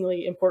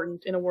increasingly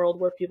important in a world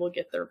where people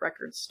get their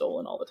records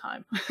stolen all the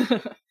time.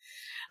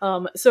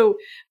 So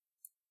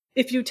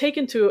if you take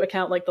into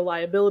account like the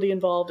liability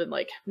involved in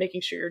like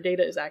making sure your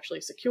data is actually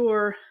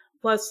secure,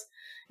 plus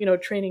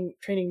training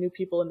new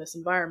people in this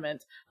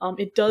environment,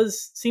 it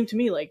does seem to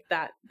me like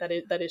that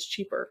is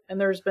cheaper,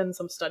 and there's been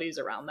some studies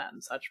around that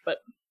and such. But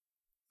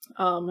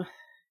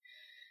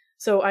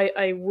so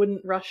I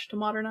wouldn't rush to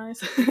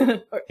modernize.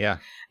 Yeah.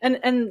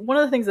 And one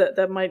of the things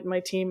that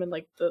my team and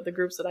like the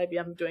groups that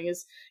IBM is doing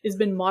is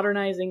been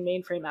modernizing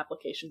mainframe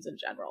applications in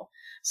general.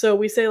 So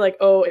we say like,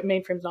 oh,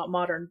 mainframe's not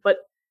modern, but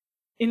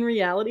in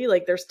reality,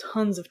 like there's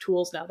tons of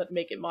tools now that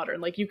make it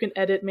modern. Like you can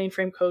edit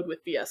mainframe code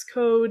with VS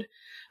Code.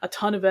 A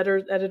ton of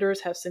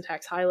editors have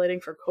syntax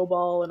highlighting for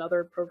COBOL and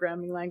other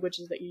programming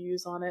languages that you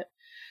use on it.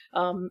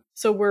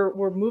 So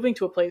we're moving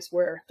to a place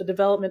where the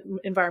development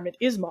environment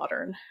is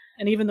modern,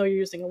 and even though you're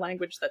using a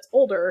language that's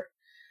older,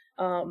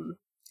 the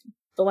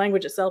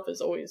language itself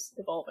is always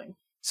evolving.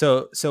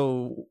 So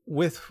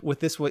with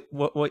this with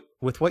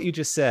what you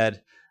just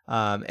said,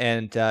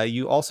 and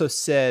you also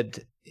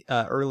said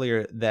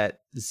earlier that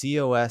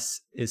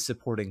ZOS is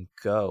supporting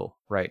Go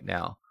right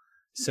now.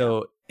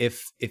 So yeah.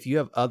 If you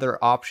have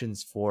other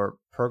options for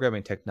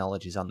programming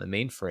technologies on the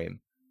mainframe,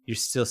 you're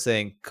still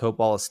saying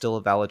COBOL is still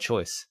a valid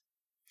choice.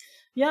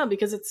 Yeah,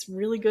 because it's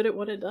really good at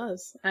what it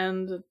does,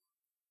 and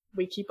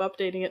we keep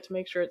updating it to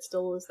make sure it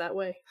still is that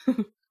way.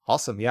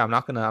 Awesome. Yeah, I'm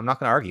not gonna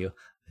argue.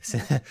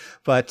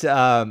 But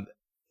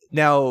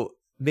now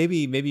maybe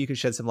you could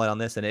shed some light on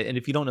this, and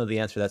if you don't know the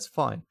answer, that's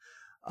fine.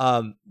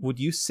 Would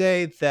you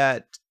say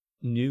that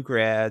new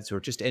grads or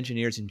just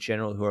engineers in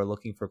general who are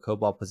looking for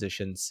COBOL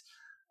positions,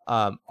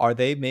 are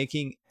they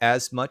making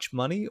as much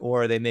money,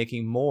 or are they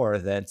making more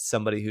than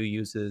somebody who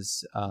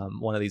uses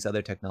one of these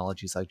other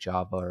technologies like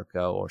Java or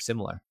Go or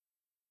similar?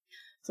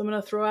 So I'm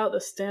going to throw out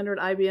the standard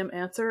IBM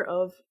answer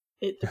of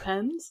it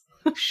depends.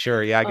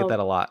 Sure. Yeah, I get that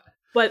a lot.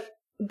 But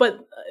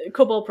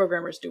COBOL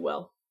programmers do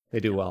well. They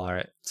do well. All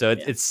right. So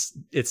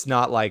it's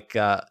not like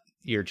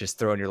you're just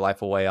throwing your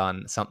life away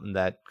on something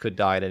that could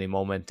die at any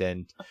moment,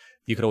 and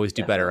you could always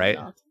do better, right?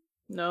 Not.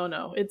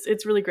 No.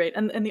 It's really great.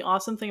 And the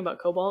awesome thing about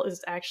COBOL is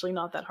it's actually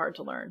not that hard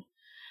to learn.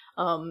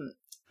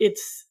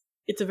 It's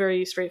a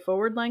very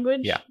straightforward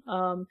language. Yeah.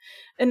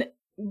 And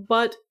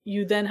but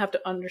you then have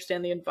to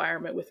understand the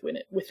environment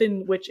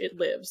within which it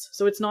lives.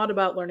 So it's not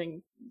about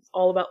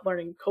all about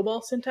learning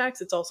COBOL syntax.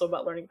 It's also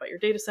about learning about your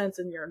data sets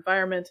and your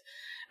environment,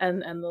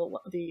 and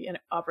the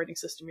operating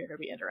system you're going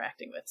to be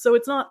interacting with. So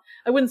it's not,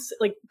 I wouldn't say,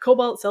 like,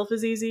 COBOL itself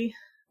is easy,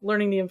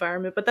 learning the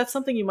environment, but that's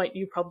something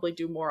you probably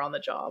do more on the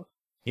job.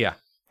 Yeah,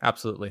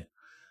 absolutely.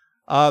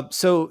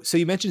 So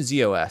you mentioned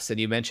ZOS, and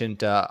you mentioned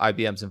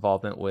IBM's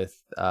involvement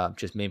with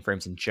just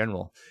mainframes in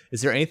general.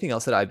 Is there anything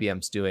else that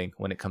IBM's doing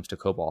when it comes to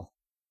COBOL?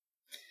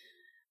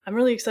 I'm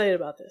really excited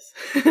about this.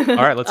 All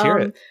right, let's hear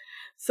it.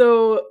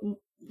 So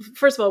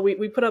first of all,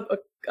 we put up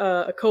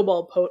a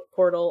COBOL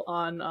portal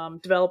on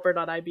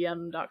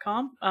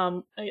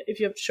developer.ibm.com. If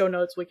you have show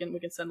notes, we can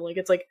send a link.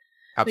 It's like,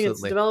 Absolutely. I think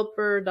it's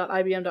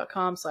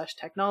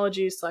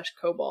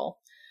developer.ibm.com/technologies/COBOL.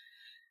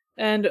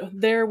 And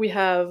there we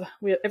have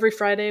every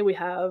Friday we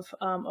have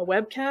a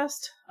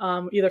webcast,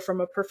 either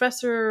from a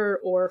professor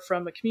or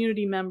from a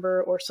community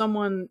member or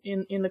someone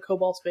in the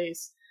COBOL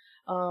space.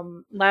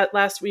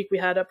 Last week we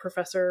had a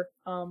professor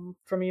from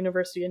a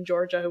university in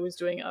Georgia who was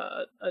doing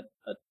a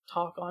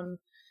talk on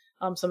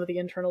some of the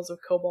internals of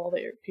COBOL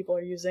that people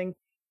are using.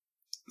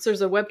 So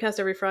there's a webcast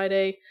every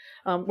Friday.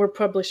 We're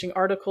publishing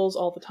articles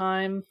all the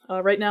time.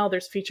 Right now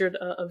there's featured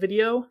a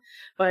video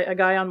by a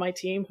guy on my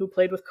team who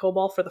played with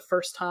COBOL for the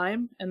first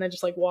time and then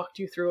just like walked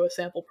you through a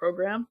sample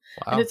program.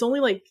 Wow. And it's only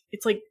like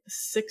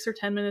 6 or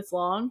 10 minutes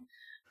long,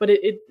 but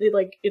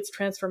it's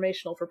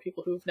transformational for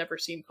people who've never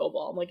seen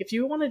COBOL. Like, if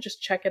you want to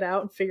just check it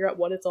out and figure out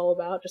what it's all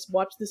about, just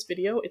watch this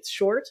video. It's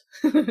short.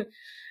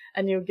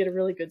 And you'll get a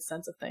really good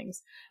sense of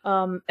things.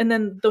 And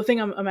then the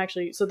thing I'm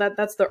actually, so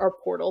that's our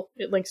portal.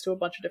 It links to a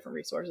bunch of different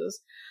resources.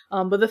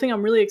 But the thing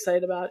I'm really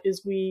excited about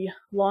is we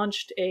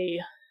launched a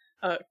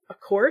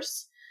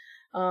course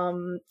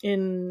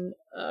in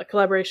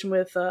collaboration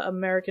with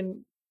I'm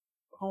going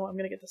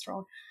to get this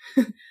wrong.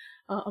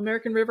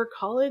 American River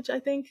College, I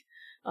think,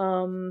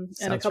 and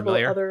a couple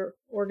of other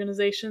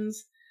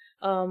organizations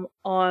on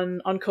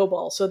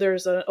COBOL. So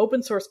there's an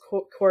open source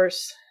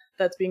course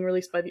that's being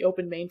released by the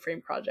Open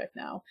Mainframe project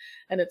now.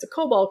 And it's a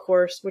COBOL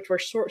course, which we're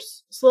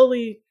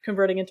slowly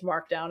converting into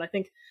Markdown. I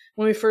think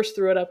when we first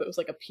threw it up, it was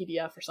like a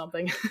PDF or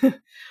something.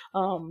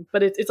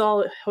 But it's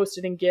all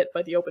hosted in Git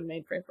by the Open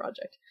Mainframe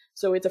project.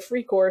 So it's a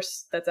free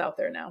course that's out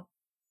there now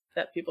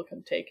that people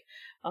can take.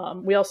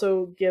 We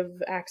also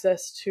give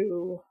access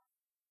to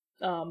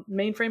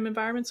mainframe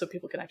environments so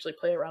people can actually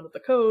play around with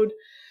the code.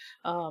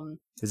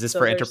 Is this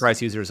for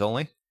enterprise users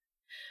only?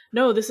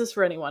 No, this is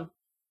for anyone.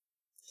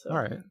 So, all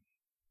right.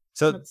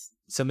 So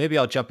maybe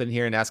I'll jump in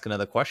here and ask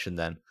another question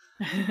then.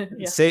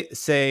 Yeah.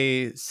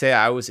 Say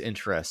I was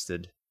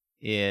interested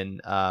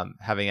in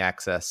having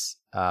access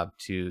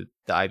to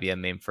the IBM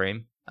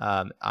mainframe.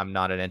 I'm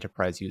not an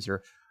enterprise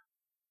user.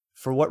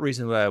 For what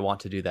reason would I want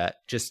to do that?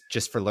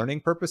 Just for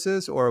learning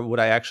purposes, or would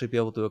I actually be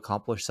able to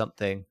accomplish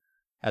something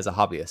as a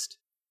hobbyist?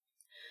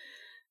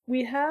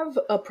 We have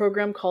a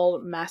program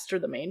called Master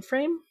the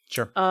Mainframe.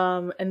 Sure.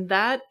 And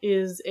that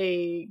is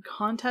a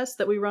contest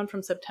that we run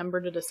from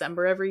September to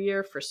December every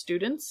year for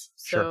students.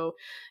 Sure. So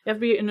you have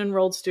to be an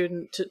enrolled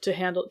student to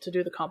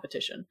do the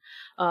competition.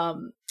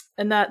 And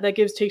that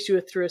takes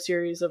you through a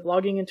series of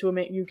logging into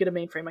you get a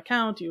mainframe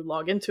account, you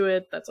log into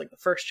it. That's like the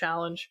first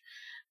challenge.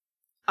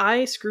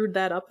 I screwed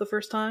that up the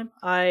first time.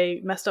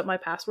 I messed up my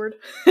password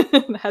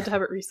and had to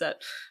have it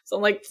reset. So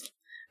I'm like,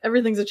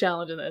 everything's a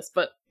challenge in this,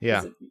 but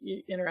yeah,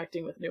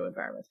 interacting with new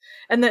environments.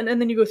 And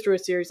then you go through a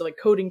series of like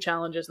coding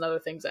challenges and other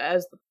things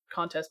as the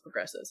contest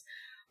progresses.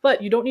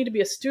 But you don't need to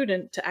be a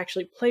student to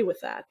actually play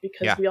with that,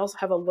 because we also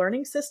have a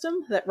learning system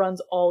that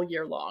runs all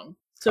year long.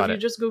 So if you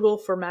just Google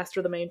for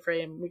Master the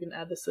Mainframe, we can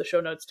add this to the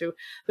show notes too.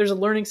 There's a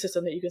learning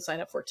system that you can sign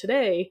up for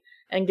today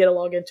and get a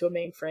login to a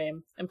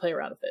mainframe and play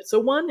around with it. So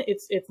one,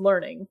 it's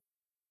learning.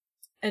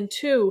 And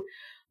two,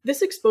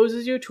 this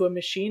exposes you to a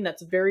machine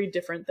that's very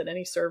different than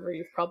any server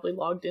you've probably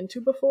logged into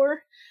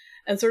before.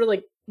 And sort of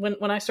like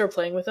when I started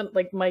playing with it,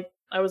 like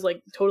I was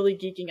like totally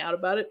geeking out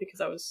about it because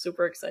I was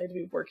super excited to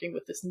be working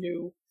with this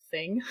new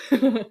thing.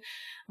 I'm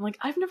like,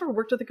 I've never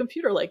worked with a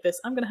computer like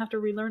this. I'm going to have to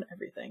relearn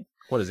everything.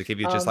 What does it give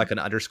you? Just like an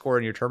underscore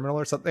in your terminal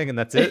or something, and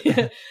that's it?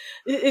 Yeah.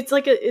 It's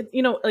like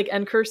like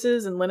end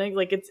curses and Linux.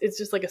 Like it's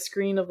just like a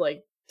screen of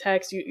like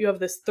text. You have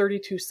this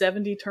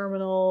 3270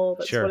 terminal.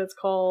 That's Sure. what it's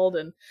called.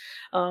 And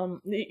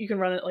you can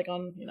run it like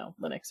on,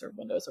 Linux or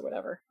Windows or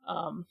whatever.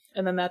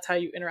 And then that's how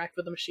you interact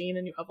with the machine.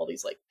 And you have all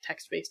these like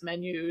text-based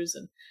menus.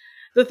 And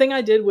the thing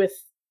I did with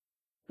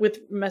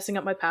messing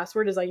up my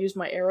password is I used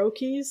my arrow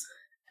keys,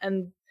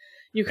 and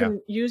you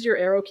can use your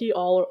arrow key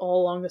all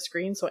along the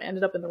screen. So I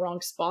ended up in the wrong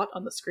spot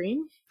on the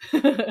screen.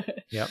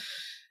 Yep.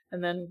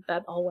 And then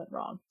that all went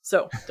wrong.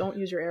 So don't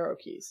use your arrow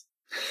keys.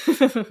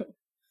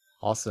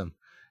 Awesome.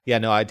 Yeah,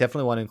 no, I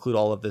definitely want to include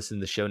all of this in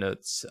the show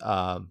notes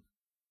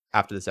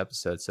after this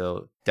episode.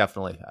 So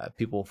definitely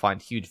people will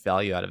find huge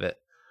value out of it.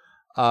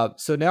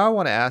 So now I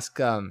want to ask,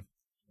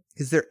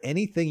 is there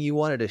anything you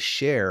wanted to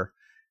share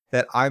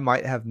that I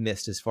might have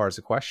missed as far as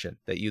a question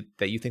that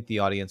you think the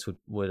audience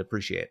would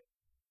appreciate?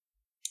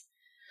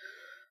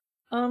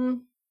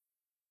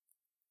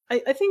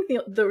 I think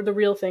the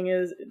real thing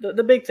is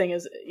the big thing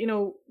is,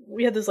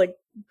 we had this like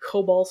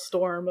COBOL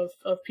storm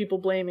of people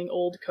blaming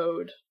old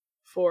code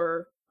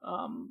for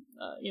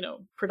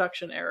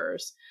production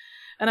errors,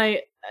 and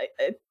I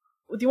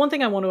the one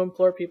thing I want to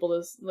implore people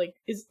is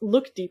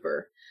look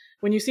deeper.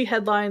 When you see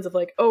headlines of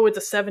like, oh, it's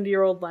a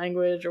 70-year-old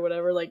language or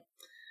whatever, like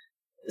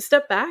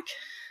step back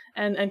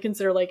and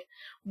consider, like,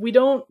 we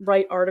don't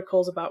write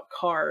articles about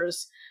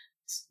cars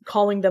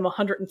calling them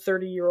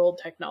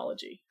 130-year-old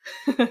technology.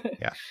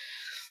 Yeah.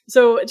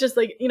 So just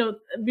like,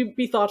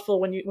 be thoughtful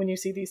when you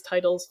see these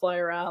titles fly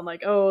around,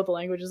 like, oh, the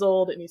language is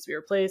old, it needs to be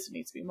replaced, it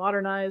needs to be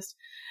modernized.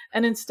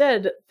 And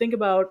instead think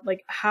about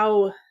like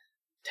how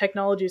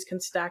technologies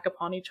can stack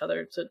upon each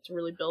other to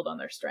really build on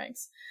their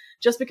strengths.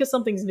 Just because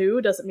something's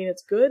new doesn't mean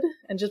it's good,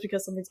 and just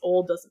because something's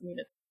old doesn't mean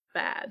it's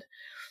bad.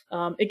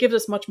 It gives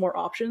us much more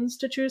options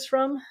to choose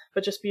from,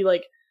 but just be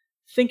like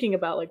thinking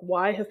about like,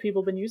 why have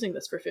people been using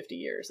this for 50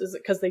 years? Is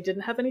it because they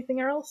didn't have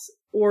anything else,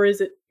 or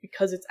is it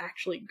because it's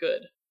actually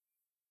good?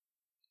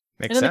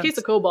 Makes and in sense. The case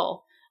of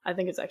COBOL, I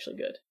think it's actually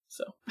good.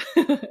 So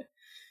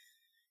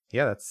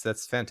yeah,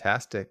 that's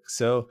fantastic.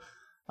 So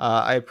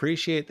I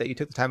appreciate that you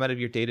took the time out of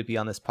your day to be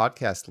on this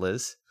podcast,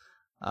 Liz.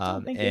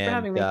 Thank you for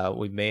having me.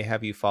 We may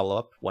have you follow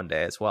up one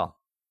day as well.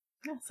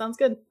 Yeah, sounds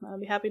good. I'll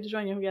be happy to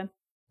join you again.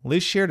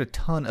 Liz shared a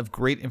ton of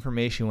great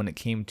information when it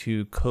came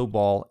to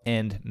COBOL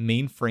and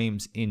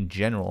mainframes in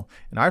general,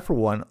 and I, for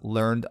one,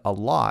 learned a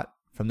lot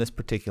from this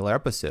particular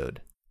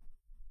episode.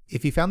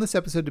 If you found this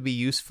episode to be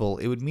useful,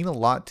 it would mean a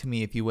lot to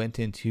me if you went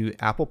into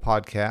Apple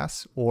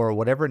Podcasts or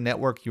whatever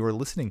network you were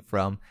listening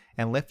from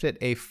and left it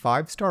a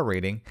 5-star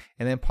rating,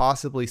 and then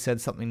possibly said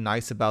something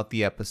nice about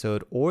the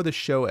episode or the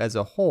show as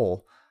a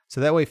whole, so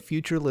that way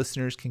future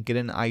listeners can get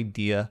an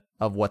idea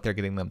of what they're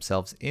getting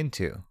themselves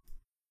into.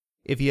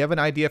 If you have an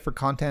idea for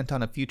content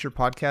on a future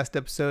podcast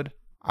episode,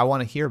 I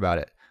want to hear about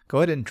it. Go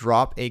ahead and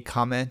drop a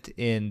comment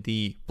in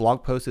the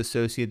blog post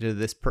associated to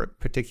this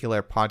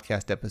particular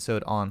podcast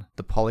episode on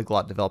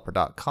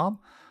thepolyglotdeveloper.com,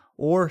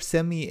 or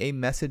send me a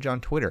message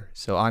on Twitter.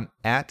 So I'm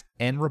at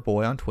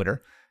nraboy on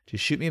Twitter.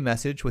 Just shoot me a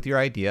message with your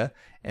idea,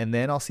 and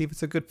then I'll see if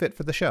it's a good fit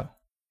for the show.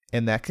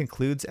 And that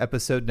concludes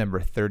episode number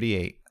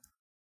 38.